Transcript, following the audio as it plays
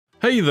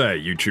Hey there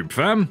YouTube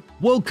fam,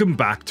 welcome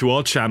back to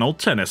our channel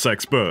Tennis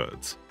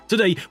Experts.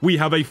 Today we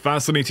have a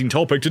fascinating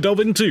topic to delve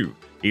into,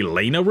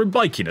 Elena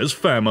Rybakina's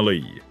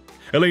family.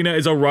 Elena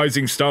is a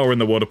rising star in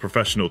the world of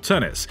professional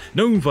tennis,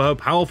 known for her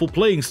powerful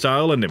playing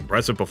style and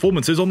impressive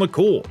performances on the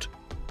court.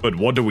 But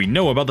what do we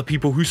know about the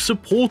people who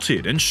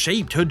supported and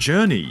shaped her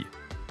journey?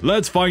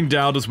 Let's find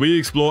out as we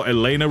explore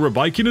Elena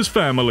Rybakina's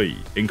family,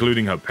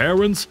 including her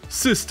parents,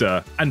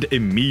 sister, and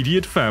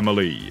immediate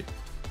family.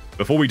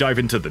 Before we dive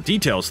into the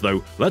details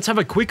though, let's have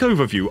a quick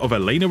overview of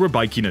Elena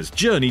Rybakina's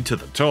journey to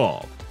the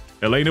top.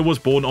 Elena was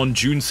born on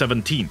June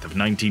 17th of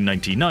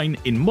 1999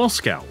 in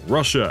Moscow,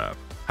 Russia.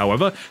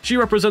 However, she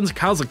represents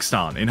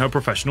Kazakhstan in her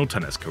professional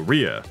tennis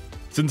career.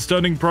 Since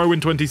turning pro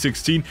in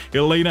 2016,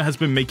 Elena has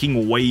been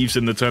making waves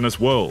in the tennis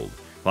world,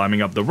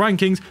 climbing up the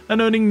rankings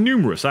and earning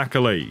numerous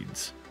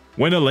accolades.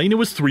 When Elena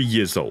was 3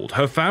 years old,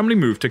 her family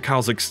moved to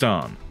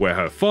Kazakhstan, where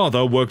her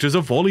father worked as a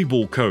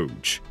volleyball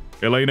coach.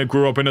 Elena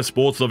grew up in a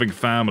sports-loving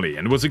family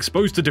and was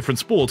exposed to different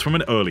sports from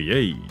an early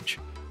age.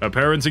 Her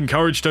parents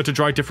encouraged her to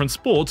try different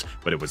sports,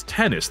 but it was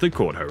tennis that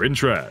caught her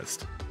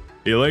interest.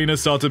 Elena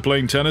started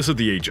playing tennis at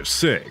the age of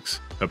 6.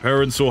 Her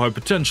parents saw her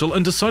potential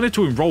and decided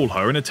to enroll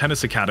her in a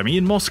tennis academy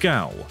in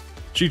Moscow.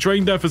 She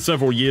trained there for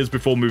several years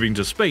before moving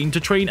to Spain to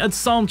train at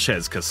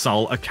Sanchez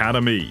Casal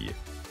Academy.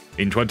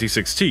 In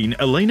 2016,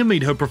 Elena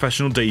made her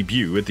professional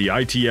debut at the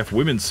ITF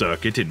Women's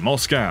Circuit in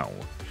Moscow.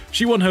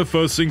 She won her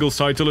first singles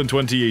title in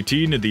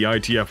 2018 at the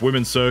ITF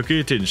Women's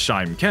Circuit in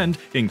Shymkent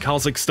in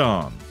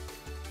Kazakhstan.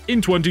 In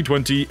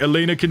 2020,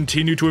 Elena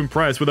continued to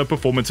impress with her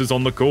performances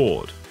on the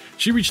court.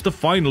 She reached the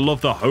final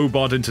of the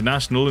Hobart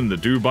International in the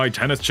Dubai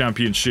Tennis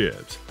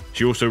Championships.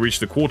 She also reached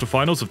the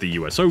quarterfinals of the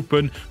US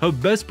Open, her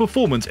best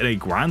performance in a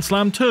Grand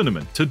Slam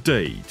tournament to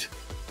date.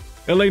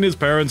 Elena's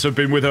parents have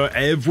been with her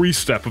every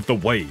step of the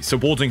way,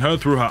 supporting her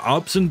through her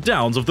ups and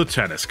downs of the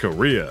tennis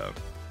career.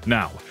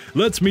 Now,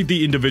 let's meet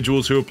the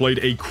individuals who have played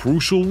a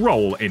crucial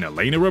role in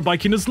Elena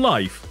Rybakina's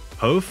life,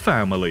 her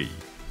family.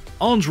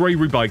 Andrey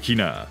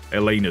Rybakina,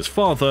 Elena's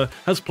father,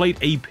 has played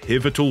a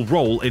pivotal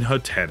role in her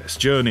tennis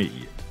journey.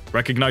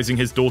 Recognizing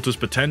his daughter's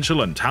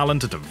potential and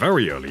talent at a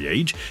very early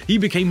age, he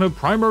became her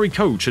primary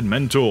coach and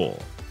mentor.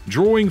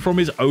 Drawing from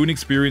his own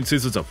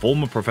experiences as a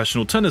former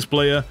professional tennis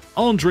player,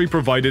 Andrey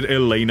provided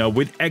Elena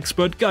with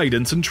expert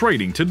guidance and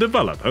training to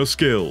develop her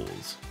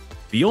skills.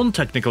 Beyond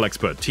technical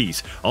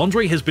expertise,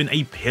 Andrey has been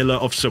a pillar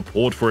of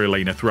support for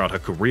Elena throughout her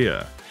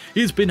career.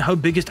 He has been her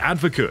biggest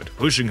advocate,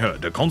 pushing her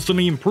to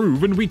constantly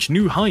improve and reach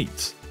new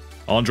heights.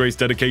 Andrey's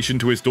dedication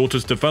to his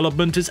daughter's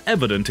development is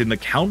evident in the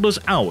countless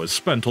hours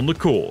spent on the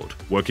court,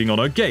 working on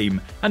her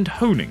game and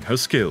honing her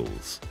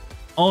skills.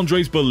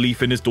 Andrey's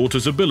belief in his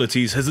daughter's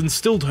abilities has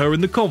instilled her in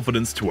the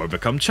confidence to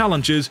overcome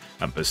challenges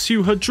and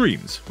pursue her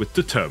dreams with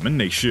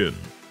determination.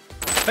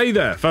 Hey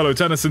there, fellow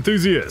tennis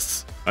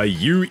enthusiasts! Are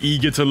you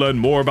eager to learn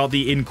more about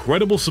the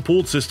incredible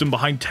support system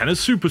behind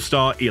tennis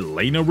superstar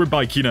Elena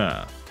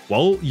Rybakina?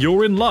 Well,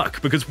 you're in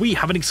luck because we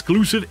have an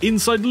exclusive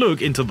inside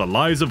look into the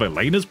lives of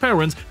Elena's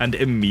parents and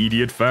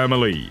immediate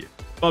family.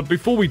 But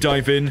before we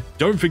dive in,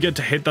 don't forget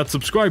to hit that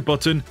subscribe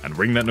button and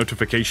ring that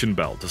notification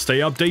bell to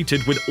stay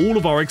updated with all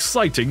of our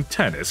exciting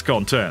tennis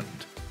content.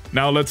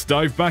 Now let's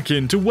dive back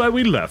into where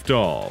we left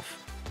off.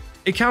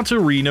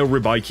 Ekaterina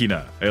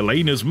Rybakina,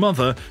 Elena's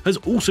mother, has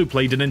also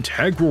played an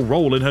integral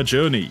role in her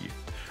journey.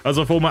 As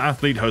a former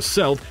athlete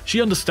herself,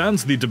 she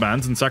understands the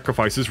demands and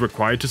sacrifices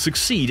required to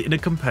succeed in a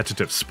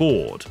competitive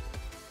sport.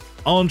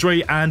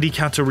 Andrey and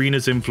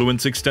Ekaterina's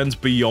influence extends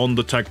beyond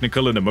the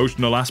technical and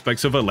emotional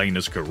aspects of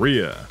Elena's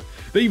career.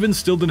 They've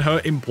instilled in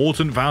her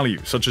important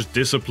values such as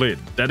discipline,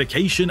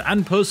 dedication,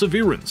 and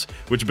perseverance,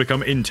 which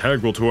become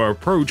integral to her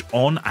approach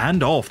on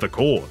and off the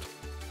court.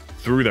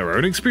 Through their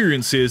own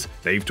experiences,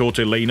 they've taught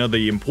Elena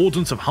the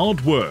importance of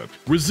hard work,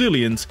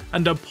 resilience,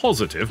 and a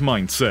positive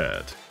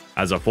mindset.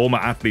 As a former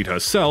athlete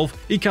herself,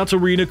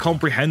 Ekaterina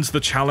comprehends the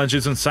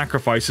challenges and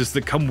sacrifices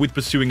that come with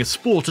pursuing a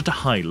sport at a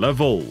high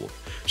level.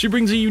 She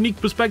brings a unique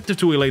perspective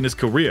to Elena's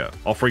career,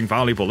 offering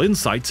valuable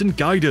insights and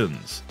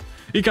guidance.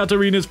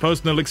 Ekaterina's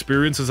personal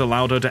experience has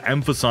allowed her to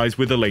emphasize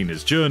with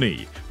Elena's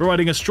journey,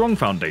 providing a strong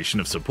foundation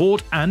of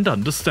support and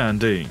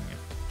understanding.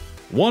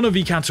 One of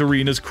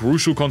Ekaterina's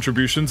crucial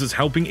contributions is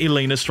helping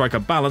Elena strike a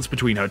balance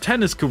between her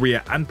tennis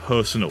career and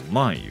personal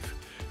life.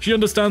 She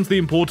understands the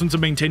importance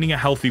of maintaining a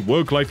healthy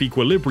work-life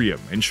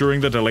equilibrium, ensuring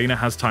that Elena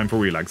has time for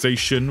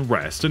relaxation,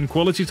 rest, and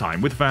quality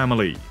time with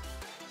family.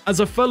 As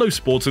a fellow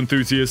sports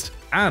enthusiast,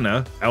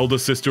 Anna, elder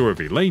sister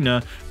of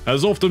Elena,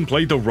 has often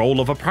played the role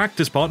of a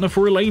practice partner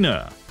for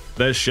Elena.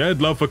 Their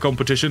shared love for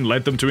competition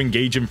led them to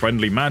engage in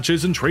friendly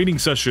matches and training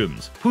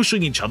sessions,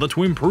 pushing each other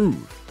to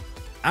improve.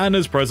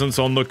 Anna's presence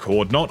on the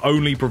court not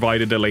only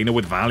provided Elena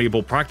with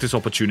valuable practice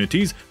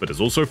opportunities, but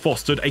has also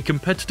fostered a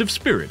competitive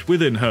spirit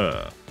within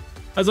her.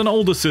 As an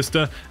older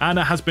sister,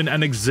 Anna has been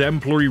an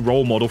exemplary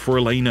role model for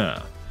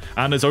Elena.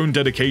 Anna's own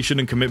dedication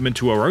and commitment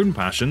to her own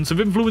passions have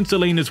influenced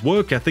Elena's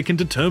work ethic and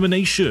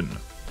determination.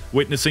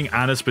 Witnessing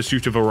Anna's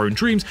pursuit of her own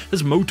dreams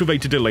has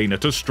motivated Elena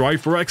to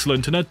strive for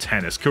excellence in her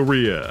tennis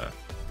career.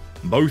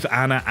 Both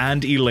Anna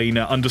and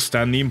Elena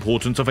understand the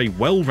importance of a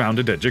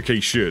well-rounded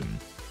education.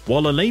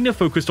 While Elena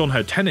focused on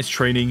her tennis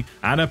training,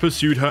 Anna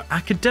pursued her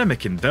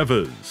academic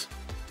endeavors.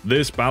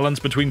 This balance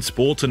between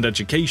sports and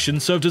education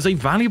served as a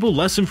valuable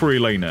lesson for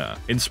Elena,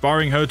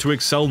 inspiring her to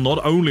excel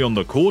not only on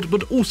the court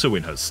but also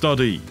in her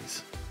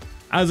studies.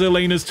 As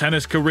Elena's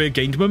tennis career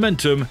gained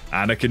momentum,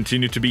 Anna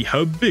continued to be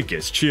her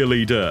biggest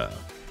cheerleader.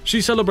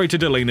 She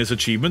celebrated Elena's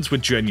achievements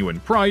with genuine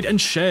pride and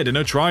shared in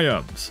her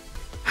triumphs.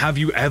 Have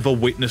you ever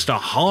witnessed a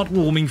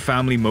heartwarming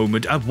family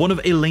moment at one of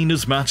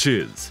Elena's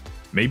matches?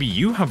 Maybe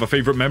you have a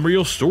favorite memory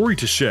or story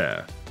to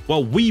share.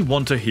 Well, we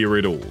want to hear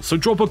it all, so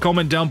drop a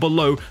comment down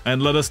below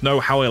and let us know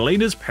how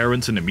Elena's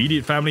parents and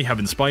immediate family have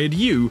inspired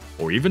you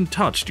or even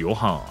touched your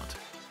heart.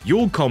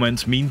 Your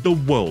comments mean the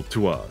world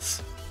to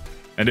us.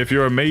 And if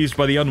you're amazed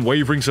by the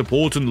unwavering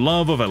support and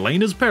love of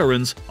Elena's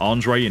parents,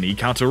 Andrey and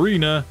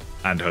Ekaterina,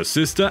 and her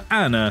sister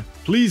Anna,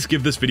 please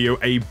give this video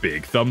a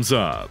big thumbs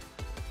up.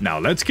 Now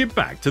let's get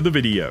back to the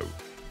video.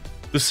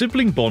 The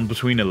sibling bond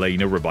between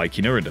Elena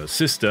Rybakina and her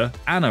sister,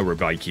 Anna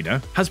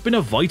Rybakina, has been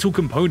a vital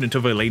component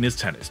of Elena's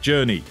tennis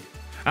journey.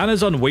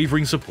 Anna's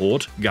unwavering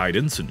support,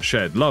 guidance, and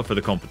shared love for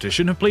the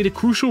competition have played a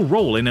crucial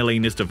role in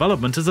Elena's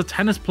development as a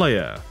tennis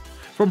player.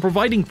 From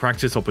providing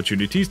practice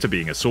opportunities to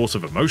being a source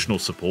of emotional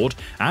support,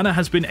 Anna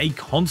has been a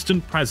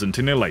constant presence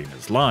in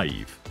Elena's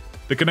life.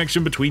 The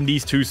connection between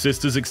these two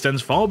sisters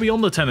extends far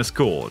beyond the tennis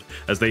court,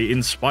 as they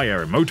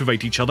inspire and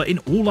motivate each other in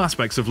all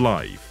aspects of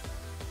life.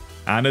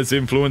 Anna's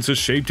influence has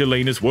shaped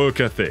Elena's work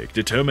ethic,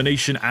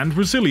 determination, and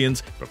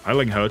resilience,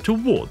 propelling her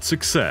towards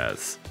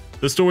success.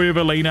 The story of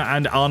Elena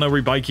and Anna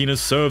Rybakina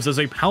serves as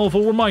a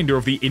powerful reminder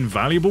of the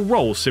invaluable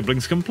role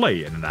siblings can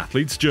play in an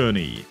athlete's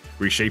journey,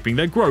 reshaping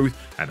their growth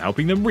and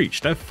helping them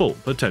reach their full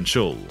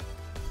potential.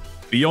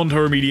 Beyond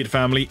her immediate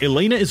family,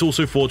 Elena is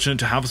also fortunate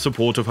to have the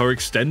support of her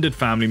extended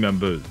family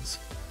members.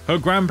 Her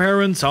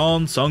grandparents,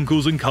 aunts,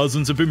 uncles, and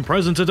cousins have been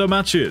present at her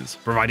matches,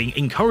 providing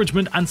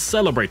encouragement and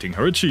celebrating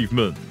her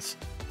achievements.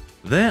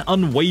 Their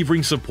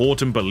unwavering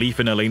support and belief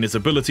in Elena's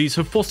abilities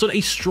have fostered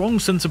a strong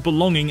sense of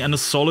belonging and a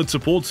solid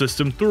support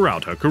system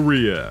throughout her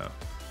career.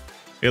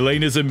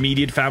 Elena's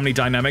immediate family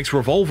dynamics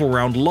revolve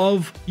around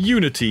love,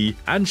 unity,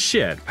 and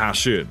shared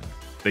passion.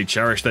 They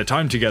cherish their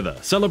time together,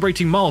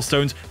 celebrating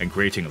milestones and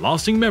creating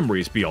lasting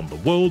memories beyond the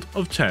world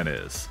of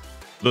tennis.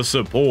 The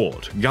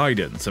support,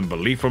 guidance, and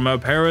belief from her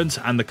parents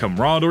and the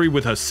camaraderie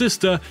with her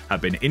sister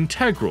have been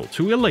integral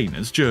to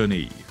Elena's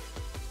journey.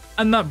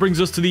 And that brings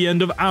us to the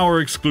end of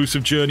our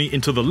exclusive journey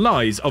into the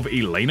lives of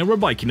Elena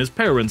Rybakina's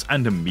parents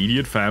and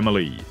immediate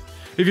family.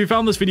 If you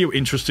found this video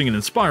interesting and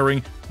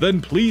inspiring,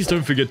 then please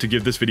don't forget to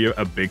give this video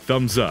a big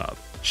thumbs up,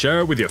 share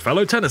it with your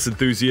fellow tennis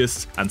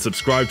enthusiasts, and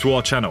subscribe to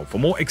our channel for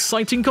more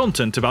exciting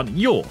content about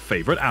your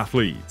favorite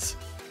athletes.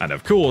 And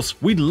of course,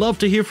 we'd love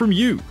to hear from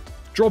you.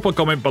 Drop a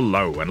comment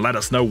below and let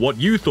us know what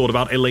you thought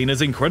about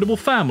Elena's incredible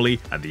family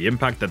and the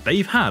impact that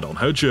they've had on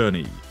her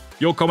journey.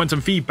 Your comments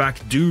and feedback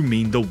do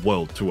mean the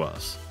world to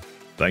us.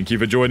 Thank you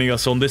for joining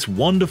us on this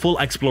wonderful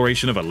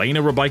exploration of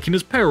Elena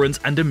Rybakina's parents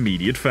and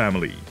immediate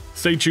family.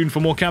 Stay tuned for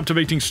more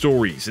captivating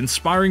stories,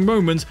 inspiring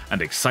moments,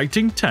 and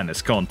exciting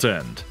tennis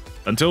content.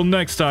 Until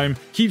next time,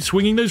 keep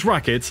swinging those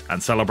rackets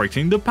and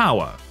celebrating the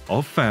power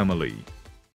of family.